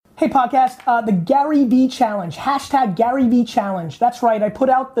Hey podcast, the Gary V Challenge, hashtag Gary V Challenge. That's right, I put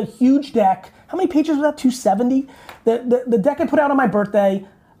out the huge deck. How many pages was that, 270? The deck I put out on my birthday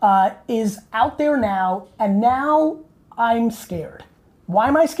is out there now, and now I'm scared. Why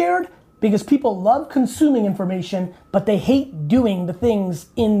am I scared? Because people love consuming information, but they hate doing the things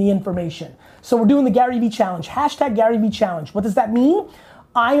in the information. So we're doing the Gary V Challenge, hashtag Gary V Challenge. What does that mean?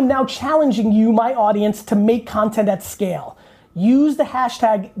 I am now challenging you, my audience, to make content at scale. Use the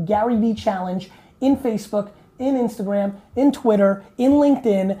hashtag Gary V Challenge in Facebook, in Instagram, in Twitter, in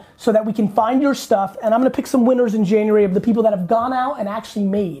LinkedIn, so that we can find your stuff. And I'm gonna pick some winners in January of the people that have gone out and actually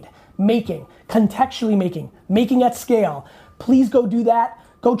contextually making at scale. Please go do that.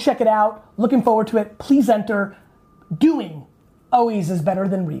 Go check it out. Looking forward to it. Please enter. Doing always is better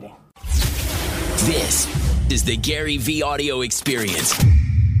than reading. This is the Gary V Audio Experience.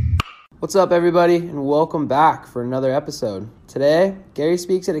 What's up, everybody, and welcome back for another episode. Today, Gary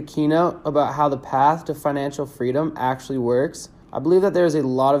speaks at a keynote about how the path to financial freedom actually works. I believe that there's a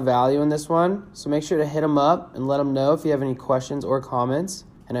lot of value in this one, so make sure to hit him up and let him know if you have any questions or comments,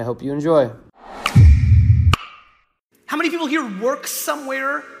 and I hope you enjoy. How many people here work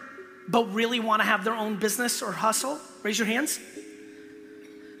somewhere but really want to have their own business or hustle? Raise your hands.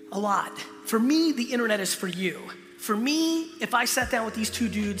 A lot. For me, the internet is for you. For me, if I sat down with these two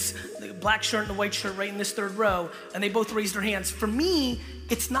dudes, the black shirt and the white shirt right in this third row, and they both raised their hands, for me,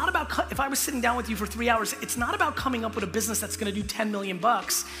 it's not about, if I was sitting down with you for 3 hours, it's not about coming up with a business that's gonna do 10 million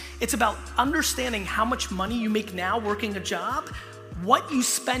bucks. It's about understanding how much money you make now working a job, what you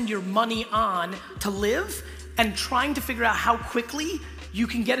spend your money on to live, and trying to figure out how quickly you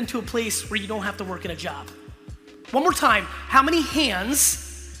can get into a place where you don't have to work in a job. One more time, how many hands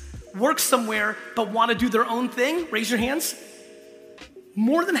work somewhere but want to do their own thing? Raise your hands.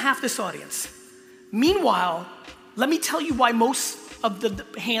 More than half this audience. Meanwhile, let me tell you why most of the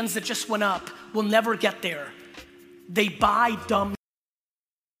hands that just went up will never get there. They buy dumb.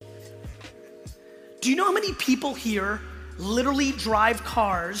 Do you know how many people here literally drive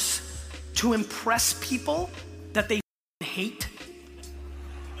cars to impress people that they hate?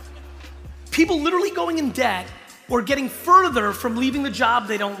 People literally going in debt or getting further from leaving the job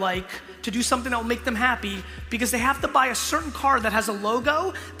they don't like to do something that will make them happy because they have to buy a certain car that has a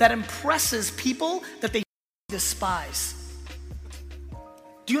logo that impresses people that they despise.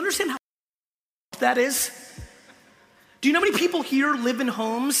 Do you understand how that is? Do you know how many people here live in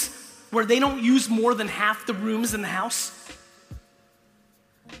homes where they don't use more than half the rooms in the house?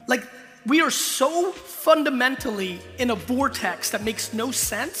 Like, we are so fundamentally in a vortex that makes no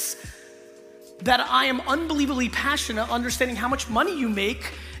sense that I am unbelievably passionate understanding how much money you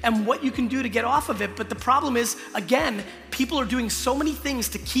make and what you can do to get off of it. But the problem is, again, people are doing so many things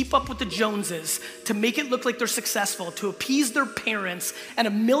to keep up with the Joneses, to make it look like they're successful, to appease their parents, and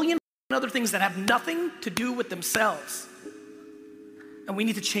a million other things that have nothing to do with themselves. And we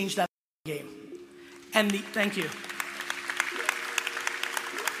need to change that game. Thank you.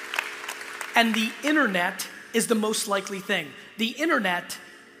 And the internet is the most likely thing. The internet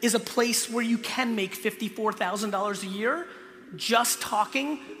is a place where you can make $54,000 a year just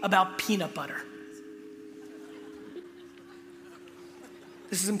talking about peanut butter.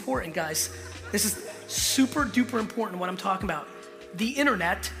 This is important, guys. This is super duper important what I'm talking about. The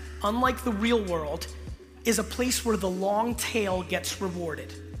internet, unlike the real world, is a place where the long tail gets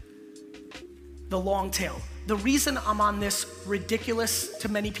rewarded. The long tail. The reason I'm on this ridiculous to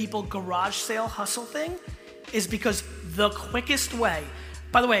many people garage sale hustle thing is because the quickest way.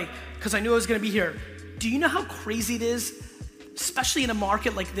 By the way, because I knew I was gonna be here, do you know how crazy it is, especially in a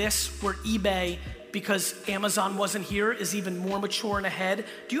market like this where eBay, because Amazon wasn't here, is even more mature and ahead?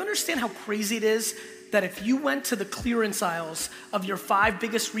 Do you understand how crazy it is that if you went to the clearance aisles of your 5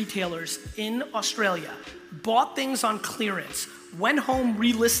 biggest retailers in Australia, bought things on clearance, went home,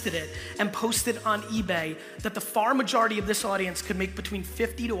 relisted it, and posted on eBay, that the far majority of this audience could make between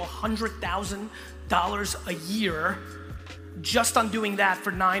 $50,000 to $100,000 a year just on doing that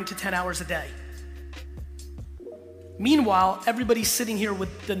for 9 to 10 hours a day. Meanwhile, everybody's sitting here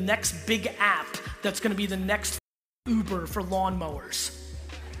with the next big app that's gonna be the next Uber for lawnmowers.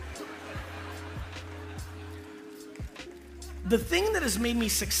 The thing that has made me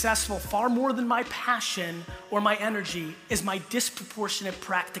successful far more than my passion or my energy is my disproportionate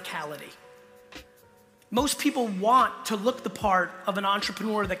practicality. Most people want to look the part of an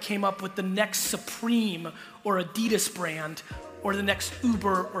entrepreneur that came up with the next Supreme or Adidas brand or the next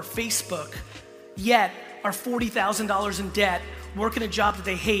Uber or Facebook, yet are $40,000 in debt, working a job that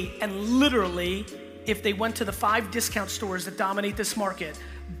they hate, and literally, if they went to the 5 discount stores that dominate this market,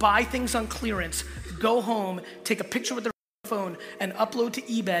 buy things on clearance, go home, take a picture with their phone and upload to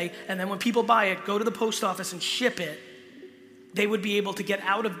eBay, and then when people buy it, go to the post office and ship it, they would be able to get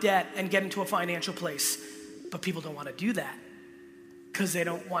out of debt and get into a financial place. But people don't want to do that because they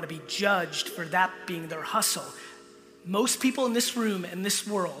don't want to be judged for that being their hustle. Most people in this room and this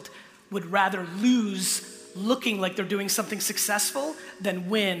world would rather lose looking like they're doing something successful than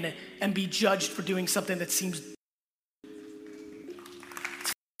win and be judged for doing something that seems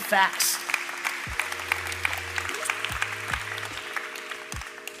facts.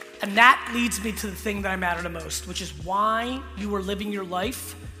 And that leads me to the thing that I matter the most, which is why you are living your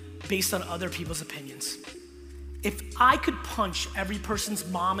life based on other people's opinions. If I could punch every person's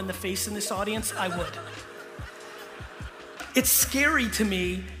mom in the face in this audience, I would. It's scary to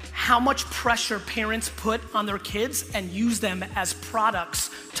me how much pressure parents put on their kids and use them as products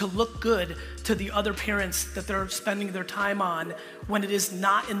to look good to the other parents that they're spending their time on when it is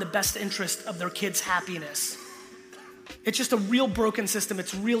not in the best interest of their kids' happiness. It's just a real broken system.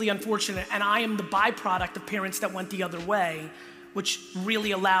 It's really unfortunate. And I am the byproduct of parents that went the other way, which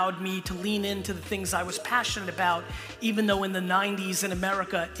really allowed me to lean into the things I was passionate about, even though in the 90s in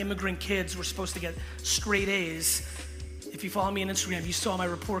America, immigrant kids were supposed to get straight A's. If you follow me on Instagram, you saw my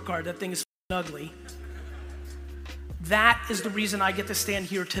report card. That thing is ugly. That is the reason I get to stand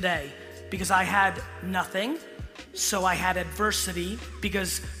here today, because I had nothing, so I had adversity,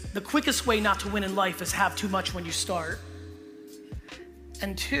 because the quickest way not to win in life is have too much when you start.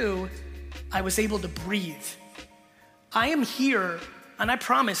 And two, I was able to breathe. I am here, and I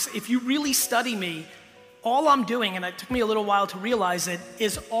promise, if you really study me, all I'm doing, and it took me a little while to realize it,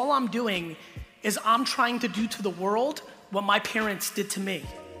 is all I'm doing is I'm trying to do to the world what my parents did to me.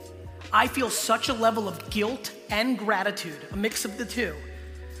 I feel such a level of guilt and gratitude, a mix of the two,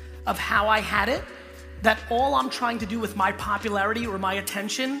 of how I had it, that all I'm trying to do with my popularity or my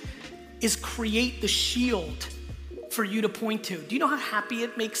attention is create the shield for you to point to. Do you know how happy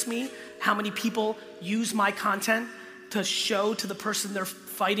it makes me how many people use my content to show to the person they're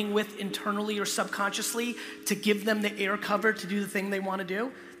fighting with internally or subconsciously to give them the air cover to do the thing they want to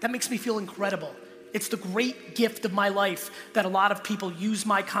do? That makes me feel incredible. It's the great gift of my life that a lot of people use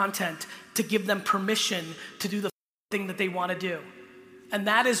my content to give them permission to do the thing that they want to do. And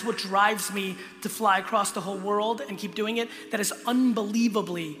that is what drives me to fly across the whole world and keep doing it. That is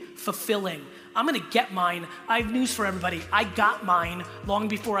unbelievably fulfilling. I'm gonna get mine. I have news for everybody. I got mine long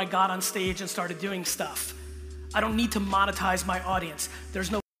before I got on stage and started doing stuff. I don't need to monetize my audience.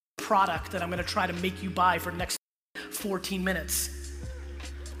 There's no product that I'm gonna try to make you buy for the next 14 minutes.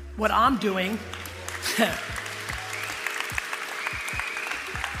 What I'm doing,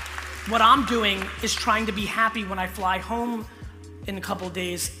 what I'm doing is trying to be happy when I fly home in a couple of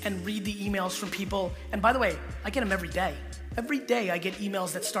days and read the emails from people. And by the way, I get them every day. Every day I get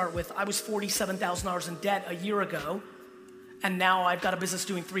emails that start with, I was $47,000 in debt a year ago, and now I've got a business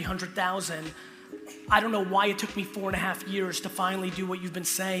doing $300,000. I don't know why it took me 4.5 years to finally do what you've been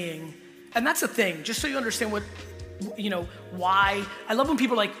saying. And that's the thing, just so you understand what, why. I love when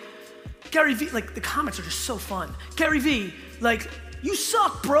people are like, Gary V, like the comments are just so fun. Gary V, like, you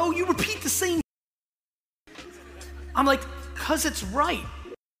suck, bro, you repeat the same. I'm like, cause it's right.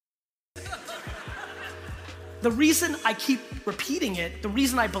 The reason I keep repeating it, the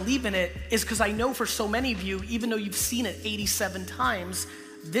reason I believe in it, is because I know for so many of you, even though you've seen it 87 times,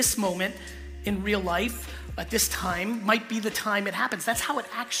 this moment in real life at this time might be the time it happens. That's how it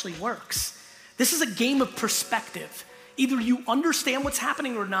actually works. This is a game of perspective. Either you understand what's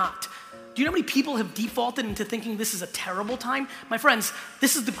happening or not. Do you know how many people have defaulted into thinking this is a terrible time? My friends,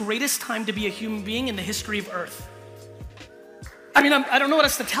 this is the greatest time to be a human being in the history of Earth. I mean, I don't know what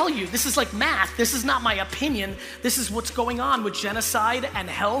else to tell you. This is like math. This is not my opinion. This is what's going on with genocide and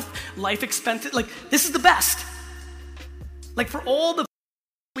health, life expectancy. Like, this is the best. Like, for all the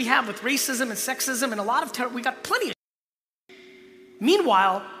we have with racism and sexism and a lot of terror, we got plenty of.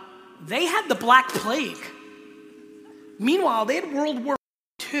 Meanwhile, they had the Black Plague. Meanwhile, they had World War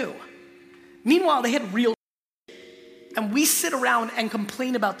II. Meanwhile, they had real. And we sit around and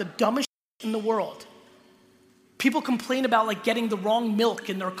complain about the dumbest in the world. People complain about like getting the wrong milk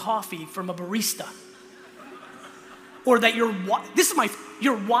in their coffee from a barista. Or that your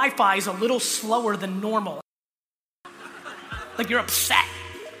Wi-Fi is a little slower than normal. Like you're upset.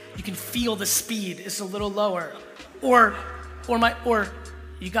 You can feel the speed is a little lower. Or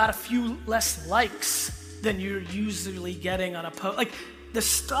you got a few less likes than you're usually getting on a post. Like the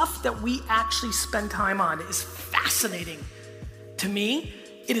stuff that we actually spend time on is fascinating to me.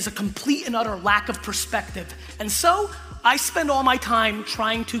 It is a complete and utter lack of perspective. And so I spend all my time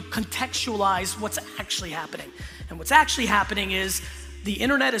trying to contextualize what's actually happening. And what's actually happening is the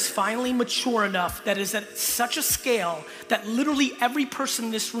internet is finally mature enough that is at such a scale that literally every person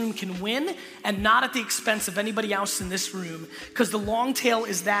in this room can win, and not at the expense of anybody else in this room, because the long tail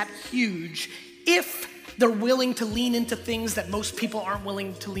is that huge if they're willing to lean into things that most people aren't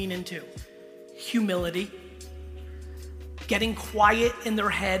willing to lean into. Humility, getting quiet in their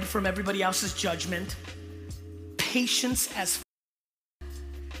head from everybody else's judgment, patience as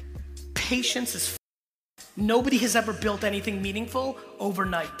Nobody has ever built anything meaningful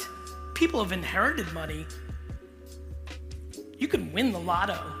overnight. People have inherited money. You can win the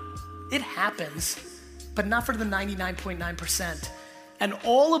lotto. It happens, but not for the 99.9%. And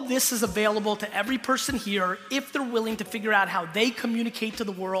all of this is available to every person here if they're willing to figure out how they communicate to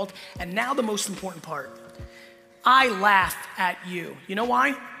the world. And now the most important part. I laugh at you. You know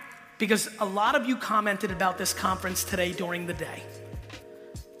why? Because a lot of you commented about this conference today during the day.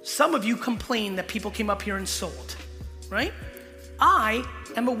 Some of you complained that people came up here and sold, right? I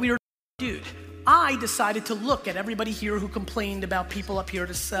am a weird dude. I decided to look at everybody here who complained about people up here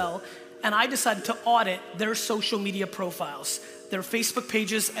to sell, and I decided to audit their social media profiles, their Facebook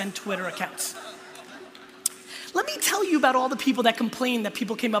pages and Twitter accounts. Let me tell you about all the people that complained that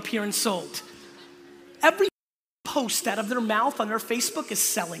people came up here and sold. Every post out of their mouth on their Facebook is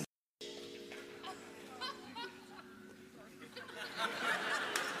selling.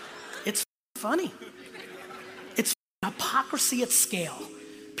 It's funny. It's hypocrisy at scale.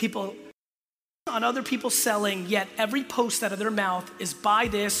 People on other people selling, yet every post out of their mouth is buy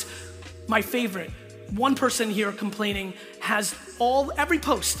this. My favorite, one person here complaining has every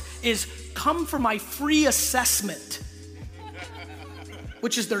post is come for my free assessment,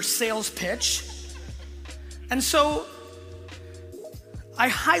 which is their sales pitch. And so I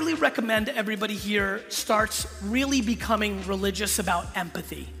highly recommend everybody here starts really becoming religious about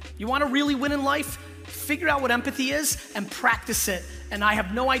empathy. You want to really win in life? Figure out what empathy is and practice it. And I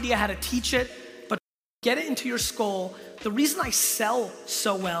have no idea how to teach it, but get it into your skull. The reason I sell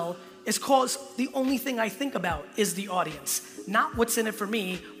so well is because the only thing I think about is the audience, not what's in it for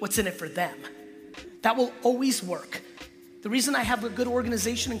me, what's in it for them. That will always work. The reason I have a good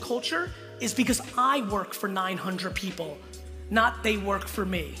organization and culture is because I work for 900 people, not they work for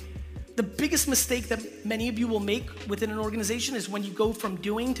me. The biggest mistake that many of you will make within an organization is when you go from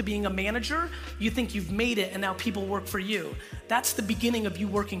doing to being a manager, you think you've made it and now people work for you. That's the beginning of you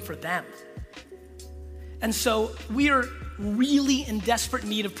working for them. And so we are really in desperate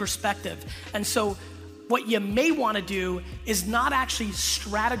need of perspective. And so what you may want to do is not actually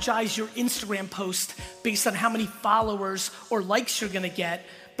strategize your Instagram post based on how many followers or likes you're going to get,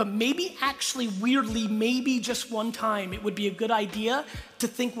 but maybe actually weirdly, maybe just one time, it would be a good idea to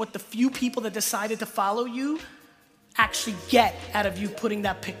think what the few people that decided to follow you actually get out of you putting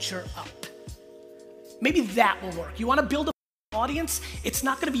that picture up. Maybe that will work. You want to build an audience? It's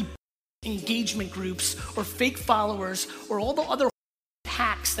not going to be engagement groups or fake followers or all the other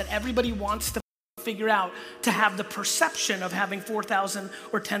hacks that everybody wants to figure out to have the perception of having 4,000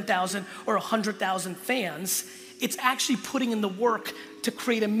 or 10,000 or 100,000 fans. It's actually putting in the work to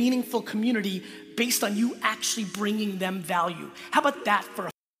create a meaningful community based on you actually bringing them value. How about that for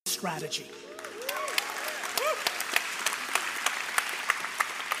a strategy?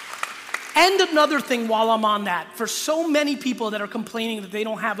 And another thing while I'm on that, for so many people that are complaining that they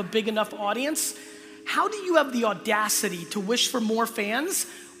don't have a big enough audience, how do you have the audacity to wish for more fans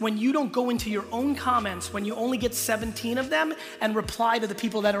when you don't go into your own comments, when you only get 17 of them, and reply to the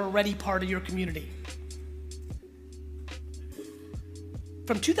people that are already part of your community?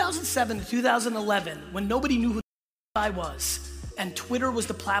 From 2007 to 2011, when nobody knew who I was, and Twitter was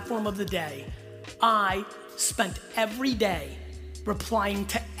the platform of the day, I spent every day replying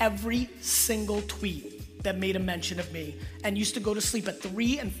to every single tweet that made a mention of me, and used to go to sleep at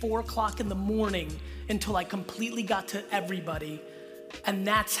 3 and 4 o'clock in the morning until I completely got to everybody, and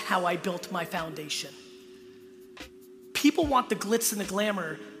that's how I built my foundation. People want the glitz and the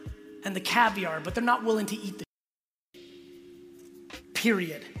glamour and the caviar, but they're not willing to eat the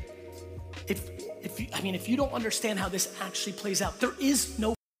period. If you don't understand how this actually plays out, there is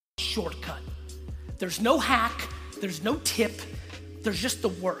no shortcut. There's no hack, there's no tip, there's just the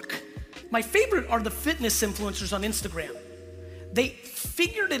work. My favorite are the fitness influencers on Instagram. They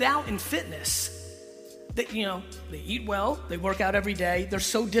figured it out in fitness. They eat well, they work out every day, they're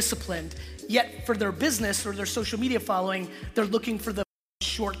so disciplined, yet for their business or their social media following, they're looking for the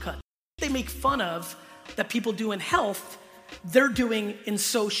shortcut. They make fun of that people do in health, they're doing in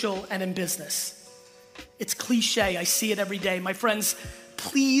social and in business. It's cliche, I see it every day. My friends,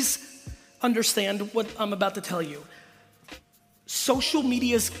 please understand what I'm about to tell you. Social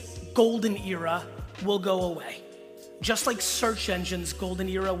media's golden era will go away. Just like search engines' golden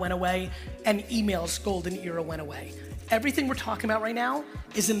era went away and email's golden era went away. Everything we're talking about right now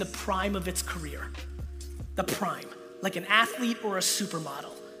is in the prime of its career. The prime, like an athlete or a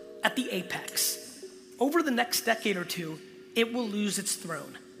supermodel, at the apex. Over the next decade or two, it will lose its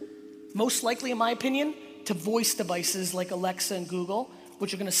throne. Most likely, in my opinion, to voice devices like Alexa and Google,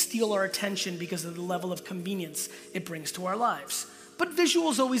 which are gonna steal our attention because of the level of convenience it brings to our lives. But visual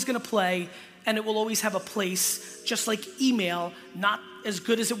is always gonna play, and it will always have a place, just like email, not as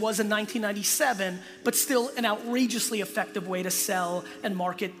good as it was in 1997, but still an outrageously effective way to sell and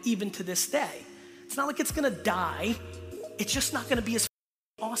market even to this day. It's not like it's gonna die, it's just not gonna be as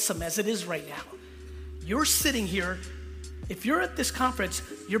awesome as it is right now. You're sitting here, if you're at this conference,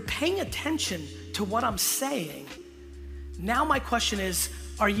 you're paying attention to what I'm saying. Now my question is,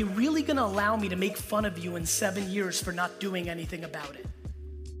 are you really gonna allow me to make fun of you in 7 years for not doing anything about it?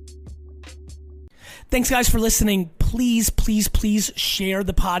 Thanks guys for listening. Please, please, please share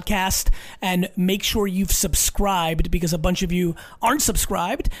the podcast and make sure you've subscribed, because a bunch of you aren't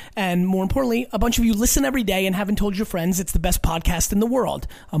subscribed. And more importantly, a bunch of you listen every day and haven't told your friends it's the best podcast in the world.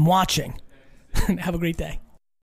 I'm watching. Have a great day.